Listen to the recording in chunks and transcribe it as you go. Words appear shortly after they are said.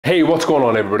Hey, what's going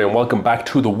on everybody, and welcome back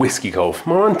to the Whiskey Cove.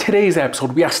 Well, on today's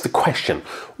episode we asked the question,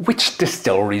 which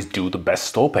distilleries do the best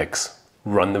store picks?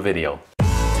 Run the video.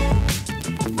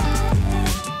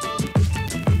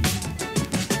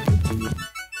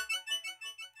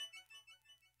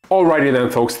 Alrighty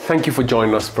then folks, thank you for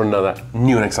joining us for another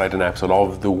new and exciting episode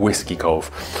of the Whiskey Cove,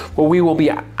 where we will be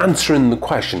answering the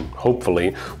question, hopefully,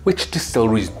 which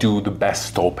distilleries do the best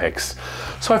store picks.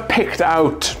 So I've picked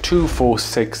out 2, 4,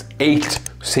 6, 8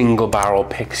 single barrel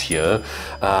picks here,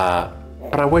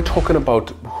 but we're talking about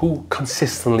who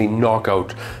consistently knock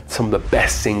out some of the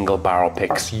best single barrel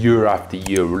picks year after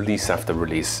year, release after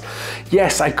release.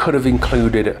 Yes, I could have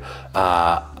included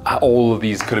all of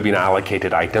these could have been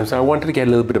allocated items. I wanted to get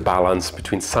a little bit of balance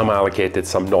between some allocated,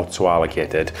 some not so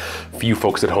allocated, for you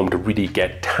folks at home to really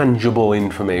get tangible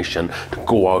information to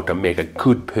go out and make a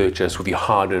good purchase with your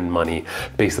hard-earned money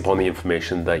based upon the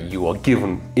information that you are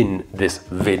given in this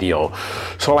video.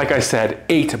 So like I said,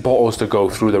 8 bottles to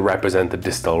go through that represent the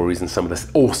distilleries and some of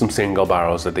the awesome single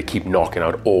barrels that they keep knocking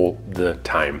out all the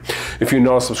time. If you're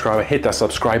not a subscriber, hit that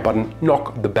subscribe button,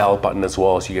 knock the bell button as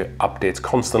well so you get updates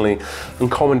constantly,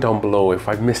 and comment down below if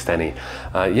I've missed any.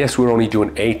 Yes, we're only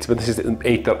doing 8, but this is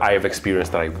 8 that I have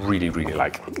experienced that I really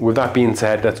like. With that being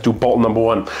said, let's do bottle number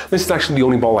 1. This is actually the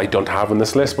only bottle I don't have on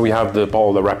this list, but we have the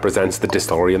bottle that represents the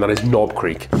distillery, and that is Knob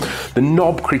Creek. The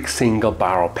Knob Creek single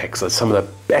barrel picks are some of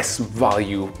the best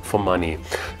value for money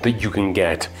that you can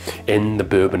get in the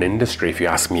bourbon industry, if you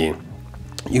ask me.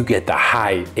 You get the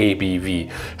high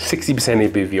ABV, 60%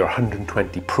 ABV or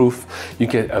 120 proof. You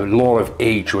get a lot of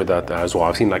age with that as well.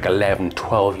 I've seen like 11,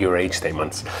 12 year age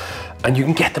statements. And you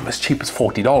can get them as cheap as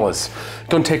 $40.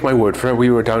 Don't take my word for it. We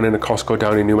were down in a Costco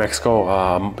down in New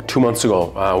Mexico 2 months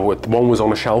ago. One was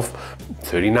on a shelf,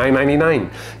 $39.99.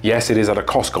 Yes, it is at a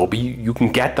Costco, but you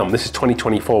can get them. This is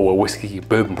 2024 where whiskey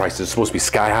bourbon prices are supposed to be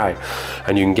sky high.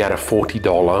 And you can get a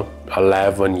 $40,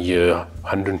 11 year,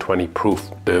 120 proof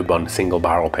bourbon single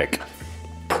barrel pick.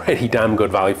 Pretty damn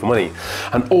good value for money.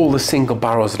 And all the single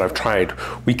barrels that I've tried,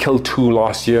 we killed 2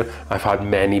 last year. I've had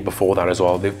many before that as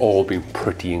well. They've all been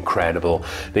pretty incredible.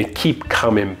 They keep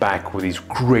coming back with these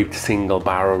great single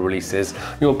barrel releases.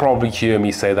 You'll probably hear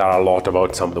me say that a lot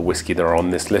about some of the whiskey that are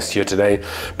on this list here today,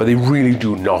 but they really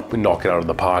do knock it out of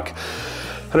the park.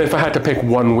 And if I had to pick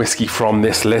one whiskey from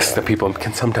this list that people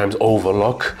can sometimes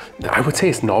overlook, I would say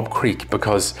it's Knob Creek,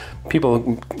 because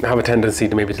people have a tendency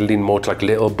to maybe lean more to like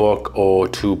Little Book or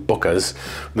to Booker's.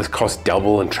 This costs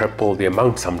double and triple the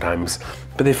amount sometimes,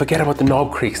 but they forget about the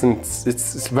Knob Creeks, and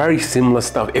it's very similar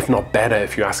stuff, if not better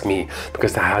if you ask me,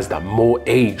 because it has that more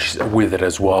age with it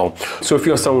as well. So if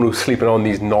you're someone who's sleeping on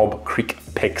these Knob Creek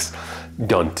picks,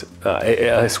 don't.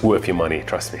 It's worth your money,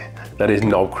 trust me. That is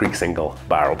Knob Creek single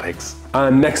barrel picks.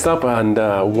 And next up, and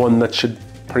one that should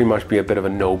pretty much be a bit of a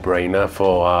no-brainer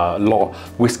for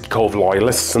Whiskey Cove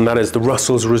loyalists, and that is the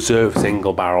Russell's Reserve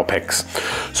single barrel picks.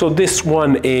 So this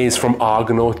one is from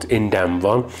Argonaut in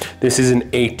Denver. This is an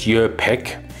 8-year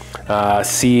pick.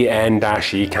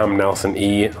 CN-E, Cam Nelson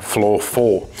E, floor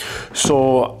 4.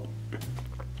 So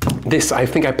this, I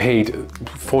think I paid,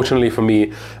 fortunately for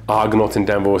me, Argonaut in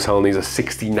Denver was selling these at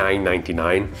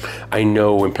 $69.99. I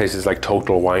know in places like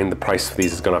Total Wine, the price for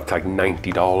these is going up to like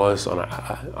 $90.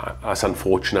 And that's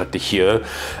unfortunate to hear,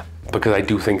 because I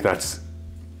do think that's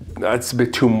a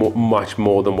bit too much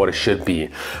more than what it should be.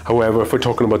 However, if we're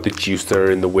talking about the juice that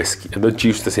are in the whiskey, the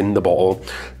juice that's in the bottle,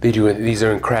 these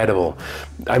are incredible.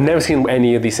 I've never seen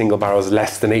any of these single barrels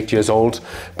less than 8 years old,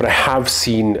 but I have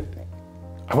seen,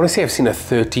 I want to say I've seen a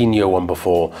 13-year one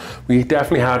before. We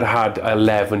definitely had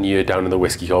 11 year down in the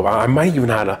Whiskey Cove. I might even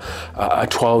had a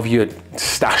 12-year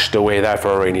stashed away there for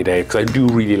a rainy day, because I do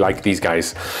really like these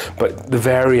guys. But the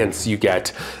variants you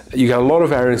get a lot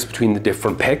of variance between the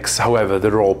different picks. However,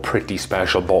 they're all pretty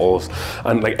special bottles,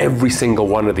 and like every single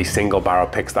one of these single barrel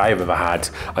picks that I've ever had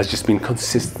has just been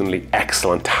consistently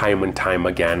excellent time and time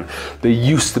again. They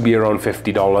used to be around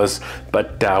 $50,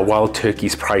 but Wild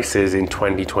Turkey's prices in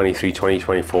 2023,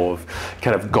 2024 have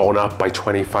kind of gone up by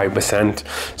 25%.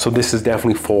 So this is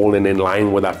definitely falling in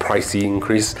line with that pricey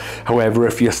increase. However,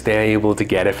 if you're still able to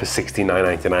get it for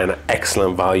 $69.99,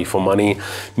 excellent value for money.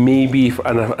 Maybe for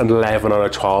an 11 or a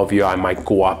 12 year, I might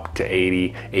go up to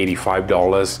 $80,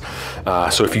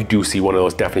 $85. So if you do see one of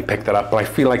those, definitely pick that up. But I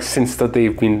feel like since that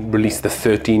they've been released the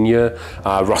 13-year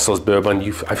Russell's Bourbon,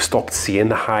 I've stopped seeing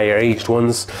the higher aged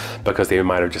ones, because they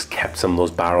might have just kept some of those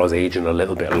barrels aging a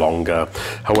little bit longer.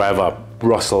 However,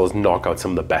 Russell's knock out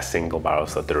some of the best single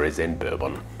barrels that there is in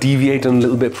bourbon. Deviating a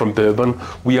little bit from bourbon,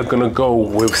 we are gonna go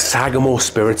with Sagamore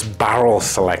Spirits Barrel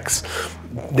Selects.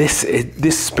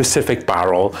 this specific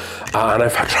barrel, and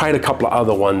I've tried a couple of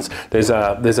other ones. There's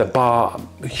a bar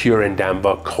here in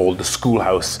Denver called the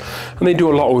Schoolhouse, and they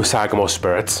do a lot with Sagamore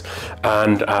spirits,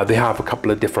 and they have a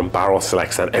couple of different barrel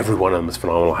selects, and every one of them is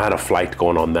phenomenal. I had a flight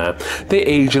going on there. They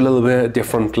age a little bit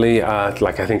differently.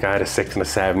 Like I think I had a 6 and a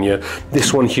 7 year.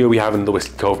 This one here we have in the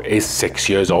Whiskey Cove is 6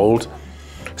 years old.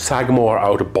 Sagamore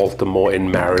out of Baltimore in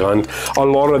Maryland. A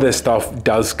lot of this stuff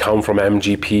does come from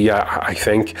MGP, I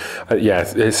think. Yeah,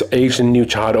 it's aged in new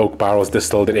charred oak barrels,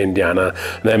 distilled in Indiana,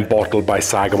 and then bottled by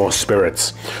Sagamore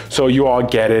Spirits. So you are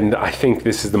getting, I think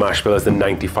this is the mash bill, is the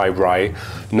 95 rye,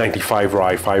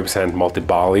 5% malted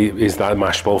barley is that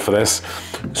mash bill for this.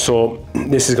 So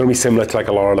this is going to be similar to like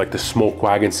a lot of like the Smoke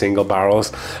Wagon single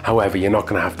barrels. However, you're not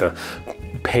going to have to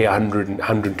pay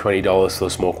 $120 for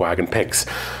those Smoke Wagon picks,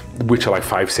 which are like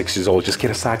 5-6 years old. Just get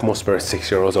a Sagamore Spirit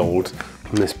 6 years old,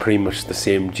 and it's pretty much the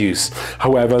same juice.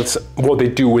 However, what they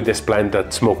do with this blend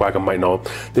that Smoke Wagon might know,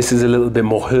 this is a little bit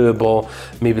more herbal,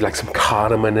 maybe like some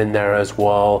cardamom in there as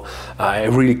well. It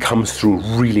really comes through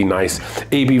really nice.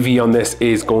 ABV on this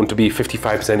is going to be 55%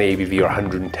 ABV or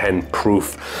 110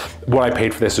 proof. What I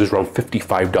paid for this is around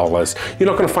 $55. You're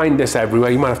not going to find this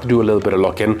everywhere. You might have to do a little bit of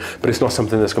looking, but it's not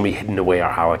something that's going to be hidden away or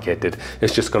allocated.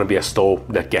 It's just going to be a store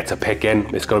that gets a pick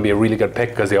in. It's going to be a really good pick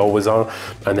because they always are,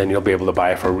 and then you'll be able to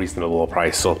buy it for a reasonable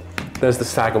price. So there's the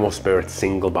Sagamore Spirit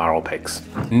single barrel picks.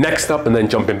 Next up, and then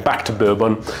jumping back to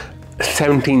bourbon,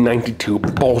 1792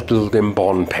 bottled in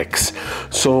bond picks.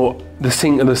 So the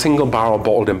single barrel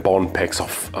bottled in bond picks are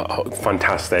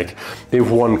fantastic.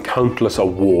 They've won countless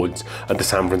awards at the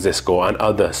San Francisco and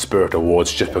other spirit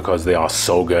awards just because they are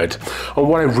so good. And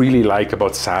what I really like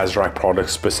about Sazerac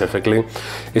products specifically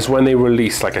is when they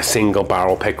release like a single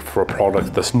barrel pick for a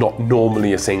product that's not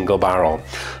normally a single barrel.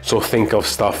 So think of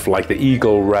stuff like the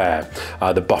Eagle Rare,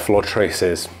 the Buffalo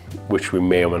Traces, which we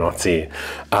may or may not see,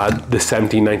 the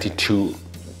 1792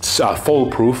 full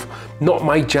proof. Not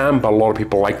my jam, but a lot of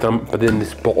people like them. But then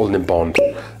this bottled in bond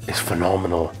is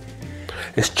phenomenal.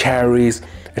 It's cherries,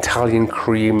 Italian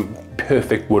cream,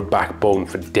 perfect wood backbone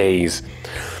for days.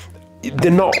 They're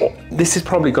not, this is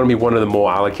probably going to be one of the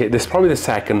more allocated, this is probably the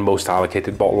second most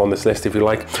allocated bottle on this list if you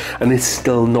like, and it's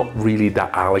still not really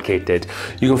that allocated.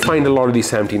 You can find a lot of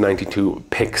these 1792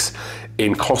 picks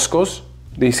in Costco's.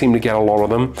 They seem to get a lot of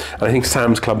them, and I think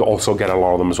Sam's Club also get a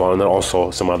lot of them as well, and then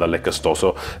also some other liquor stores.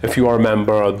 So if you are a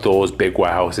member of those big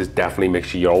warehouses, definitely make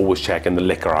sure you're always checking the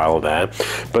liquor aisle there.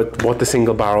 But what the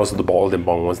single barrels of the bottled in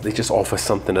bond ones, they just offer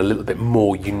something a little bit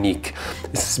more unique.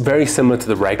 It's very similar to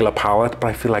the regular palette, but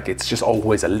I feel like it's just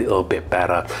always a little bit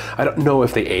better. I don't know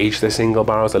if they age their single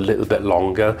barrels a little bit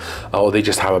longer, or they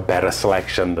just have a better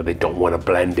selection that they don't want to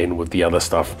blend in with the other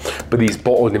stuff. But these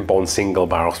bottled in bond single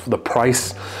barrels, for the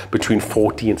price between $40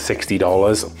 and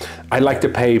 $60. I like to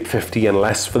pay $50 and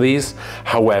less for these.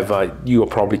 However, you are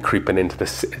probably creeping into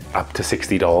this up to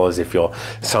 $60 if you're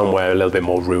somewhere a little bit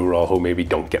more rural who maybe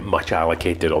don't get much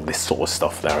allocated of this sort of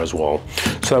stuff there as well.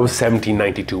 So that was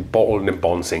 1792 bottled in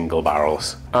bond single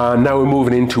barrels. Now we're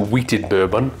moving into wheated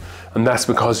bourbon, and that's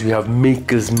because we have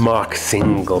Maker's Mark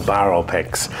single barrel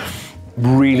picks.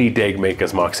 Really dig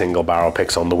Maker's Mark single barrel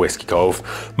picks on the Whiskey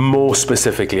Cove. More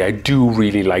specifically, I do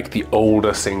really like the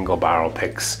older single barrel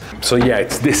picks. So yeah,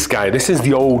 it's this guy. This is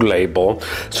the old label.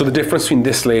 So the difference between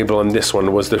this label and this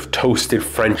one was the toasted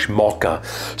French mocha.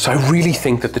 So I really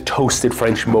think that the toasted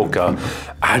French mocha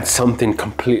adds something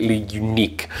completely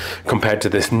unique compared to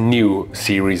this new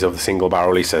series of the single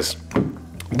barrel releases.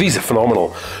 These are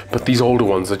phenomenal, but these older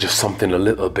ones are just something a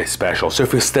little bit special. So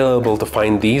if you're still able to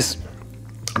find these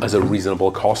as a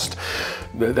reasonable cost,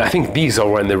 I think these are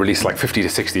when they release like $50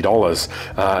 to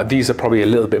 $60. These are probably a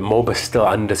little bit more, but still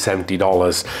under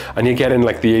 $70. And you're getting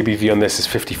like the ABV on this is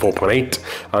 54.8,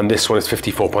 and this one is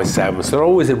 54.7. So they're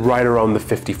always right around the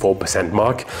 54%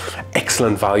 mark.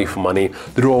 Excellent value for money.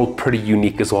 They're all pretty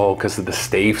unique as well because of the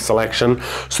stave selection.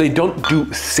 So they don't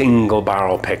do single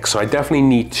barrel picks. So I definitely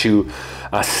need to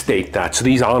state that. So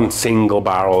these aren't single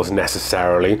barrels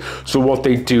necessarily. So what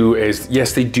they do is,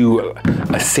 yes, they do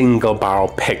a single barrel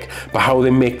pick, but how they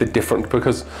make the difference,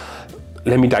 because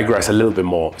let me digress a little bit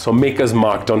more. So Maker's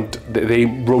Mark they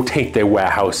rotate their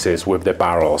warehouses with their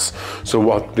barrels. So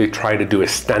what they try to do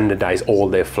is standardize all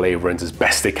their flavorings as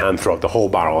best they can throughout the whole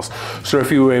barrels. So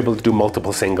if you were able to do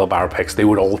multiple single barrel picks, they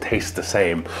would all taste the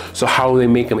same. So how they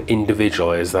make them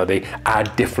individual is that they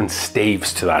add different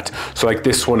staves to that. So like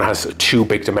this one has 2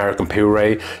 baked American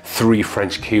puree, 3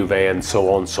 French cuvee, and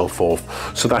so on and so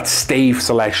forth. So that stave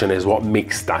selection is what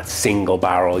makes that single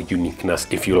barrel uniqueness,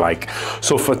 if you like.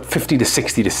 So for $50 to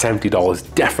 $60 to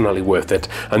 $70, definitely worth it.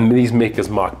 And these Maker's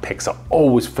Mark picks are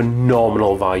always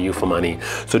phenomenal value for money.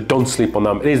 So don't sleep on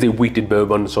them. It is a wheated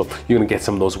bourbon, so you're gonna get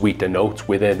some of those wheated notes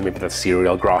with it, maybe that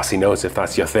cereal grassy notes if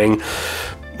that's your thing.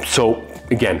 So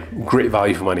again, great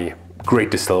value for money.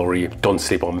 Great distillery, don't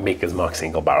sleep on Maker's Mark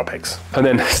single barrel picks. And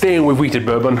then staying with wheated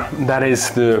bourbon, that is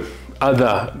the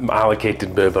other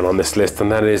allocated bourbon on this list,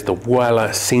 and that is the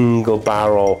Weller single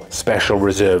barrel special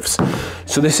reserves.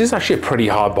 So this is actually a pretty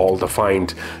hard bottle to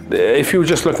find. If you were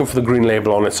just looking for the green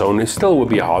label on its own, it still would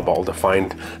be a hard bottle to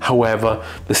find. However,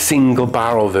 the single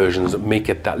barrel versions make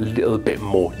it that little bit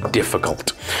more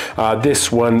difficult.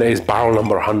 This one is barrel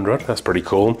number 100, that's pretty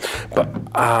cool. But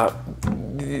why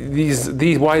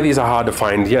these are hard to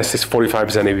find? Yes, it's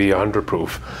 45% ABV, 100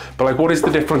 proof. But like, what is the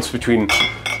difference between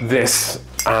this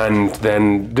and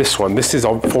then this one? This is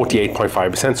on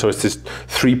 48.5%, so it's just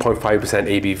 3.5%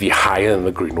 ABV higher than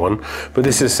the green one. But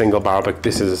this is a single barrel pick,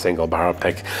 this is a single barrel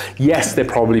pick. Yes, they're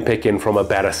probably picking from a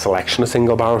better selection of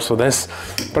single barrels for this,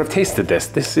 but I've tasted this.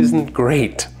 This isn't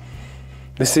great.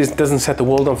 This doesn't set the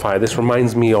world on fire. This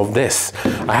reminds me of this.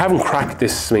 I haven't cracked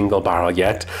this single barrel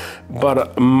yet,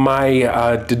 but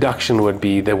my deduction would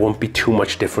be there won't be too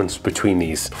much difference between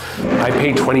these. I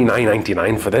paid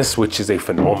 $29.99 for this, which is a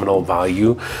phenomenal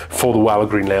value for the Weller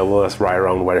Green Label. That's right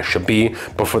around where it should be.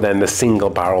 But for then the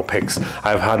single barrel picks,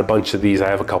 I've had a bunch of these. I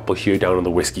have a couple here down in the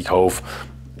Whiskey Cove.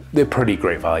 They're pretty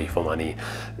great value for money.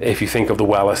 If you think of the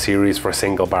Weller series for a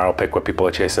single barrel pick where people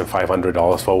are chasing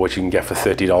 $500 for, which you can get for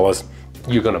 $30,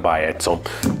 you're gonna buy it. So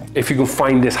if you can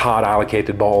find this hard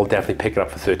allocated bottle, definitely pick it up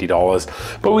for $30.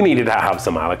 But we needed to have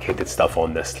some allocated stuff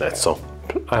on this list, so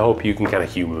I hope you can kind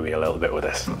of humor me a little bit with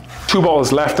this. 2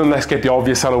 bottles left, and let's get the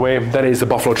obvious out of the way. That is the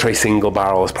Buffalo Trace single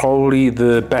barrel. It's probably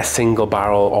the best single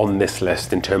barrel on this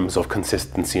list in terms of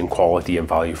consistency and quality and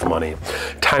value for money.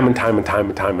 Time and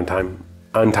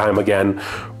time again,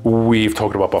 we've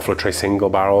talked about Buffalo Trace single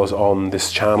barrels on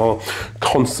this channel.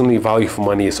 Constantly value for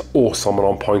money is awesome and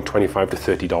on point, $25 to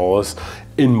 $30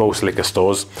 in most liquor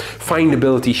stores.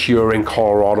 Findability here in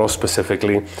Colorado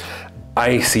specifically,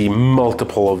 I see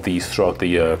multiple of these throughout the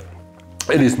year.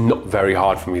 It is not very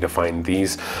hard for me to find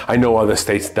these. I know other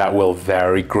states that will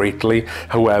vary greatly.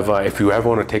 However, if you ever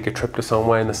want to take a trip to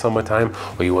somewhere in the summertime,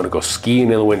 or you want to go skiing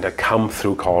in the winter, come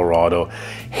through Colorado,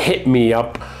 hit me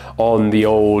up on the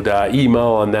old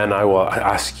email, and then I will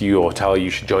ask you or tell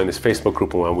you should join this Facebook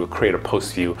group, and we'll create a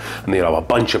post for you, and you'll have a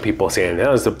bunch of people saying,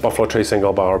 there's the Buffalo Trace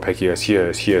single barrel pick, yes,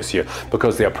 here,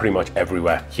 because they are pretty much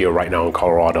everywhere here right now in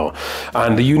Colorado.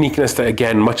 And the uniqueness that,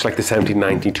 again, much like the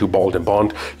 1792 Bald and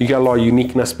Bond, you get a lot of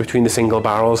uniqueness between the single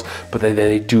barrels, but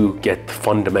they do get the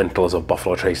fundamentals of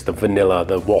Buffalo Trace, the vanilla,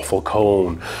 the waffle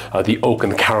cone, the oak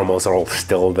and the caramels are all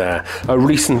still there. A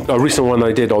recent one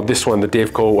I did, or this one, the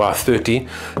Daveco 30,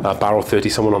 Barrel 30,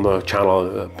 someone on the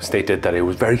channel stated that it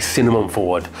was very cinnamon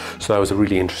forward. So that was a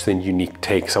really interesting, unique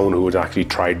take, someone who had actually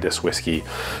tried this whiskey.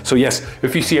 So yes,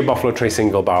 if you see a Buffalo Trace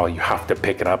single barrel, you have to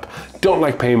pick it up. Don't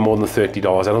like paying more than $30.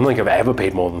 I don't think I've ever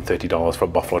paid more than $30 for a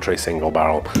Buffalo Trace single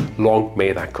barrel. Long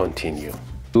may that continue.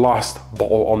 Last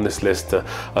bottle on this list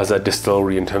as a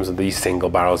distillery in terms of these single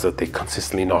barrels that they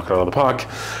consistently knock it out of the park,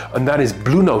 and that is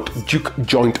Blue Note Duke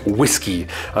Joint Whiskey,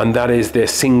 and that is their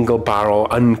single barrel,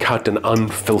 uncut and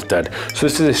unfiltered. So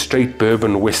this is a straight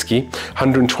bourbon whiskey,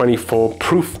 124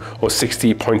 proof or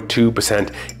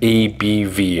 60.2%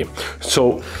 ABV.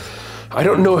 So I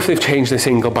don't know if they've changed the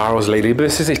single barrels lately, but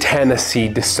this is a Tennessee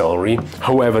distillery.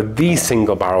 However, these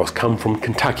single barrels come from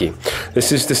Kentucky.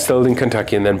 This is distilled in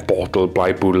Kentucky and then bottled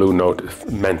by Blue Note,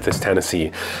 Memphis,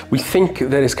 Tennessee. We think that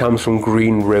this comes from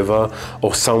Green River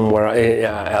or somewhere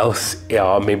else,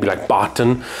 maybe like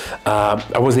Barton.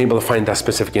 I wasn't able to find that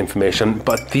specific information,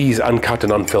 but these uncut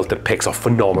and unfiltered picks are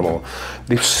phenomenal.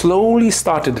 They've slowly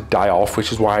started to die off,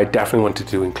 which is why I definitely wanted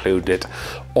to include it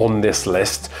on this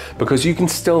list, because you can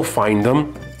still find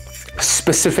them.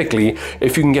 Specifically,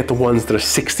 if you can get the ones that are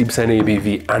 60%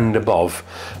 ABV and above,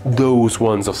 those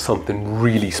ones are something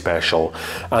really special.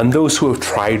 And those who have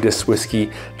tried this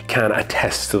whiskey can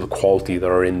attest to the quality that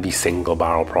are in these single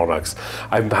barrel products.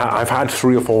 I've had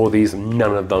 3 or 4 of these, and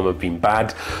none of them have been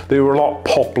bad. They were a lot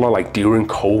popular, like during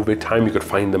COVID time, you could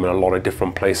find them in a lot of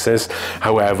different places.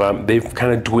 However, they've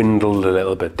kind of dwindled a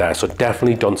little bit there, so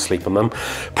definitely don't sleep on them.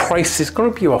 Price is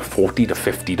going to be about $40 to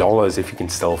 $50 if you can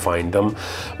still find them,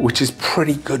 which is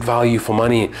pretty good value for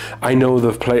money. I know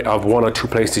of 1 or 2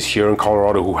 places here in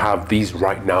Colorado who have these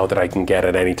right now that I can get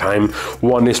at any time.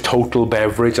 One is Total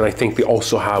Beverage, and I think they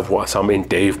also have have some in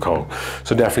Daveco.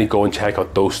 So definitely go and check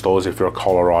out those stores if you're a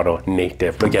Colorado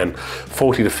native. But again,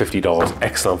 $40 to $50,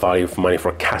 excellent value for money for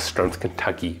a cask strength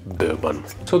Kentucky bourbon.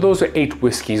 So those are 8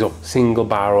 whiskeys or single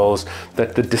barrels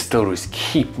that the distilleries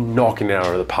keep knocking it out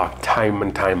of the park time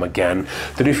and time again.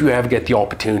 That if you ever get the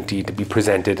opportunity to be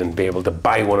presented and be able to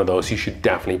buy one of those, you should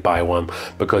definitely buy one,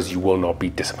 because you will not be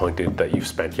disappointed that you've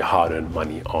spent your hard-earned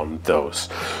money on those.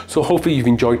 So hopefully you've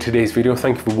enjoyed today's video.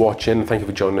 Thank you for watching. Thank you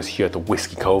for joining us here at the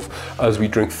Whiskey Cove as we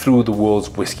drink through the world's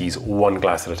whiskies one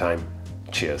glass at a time.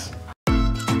 Cheers.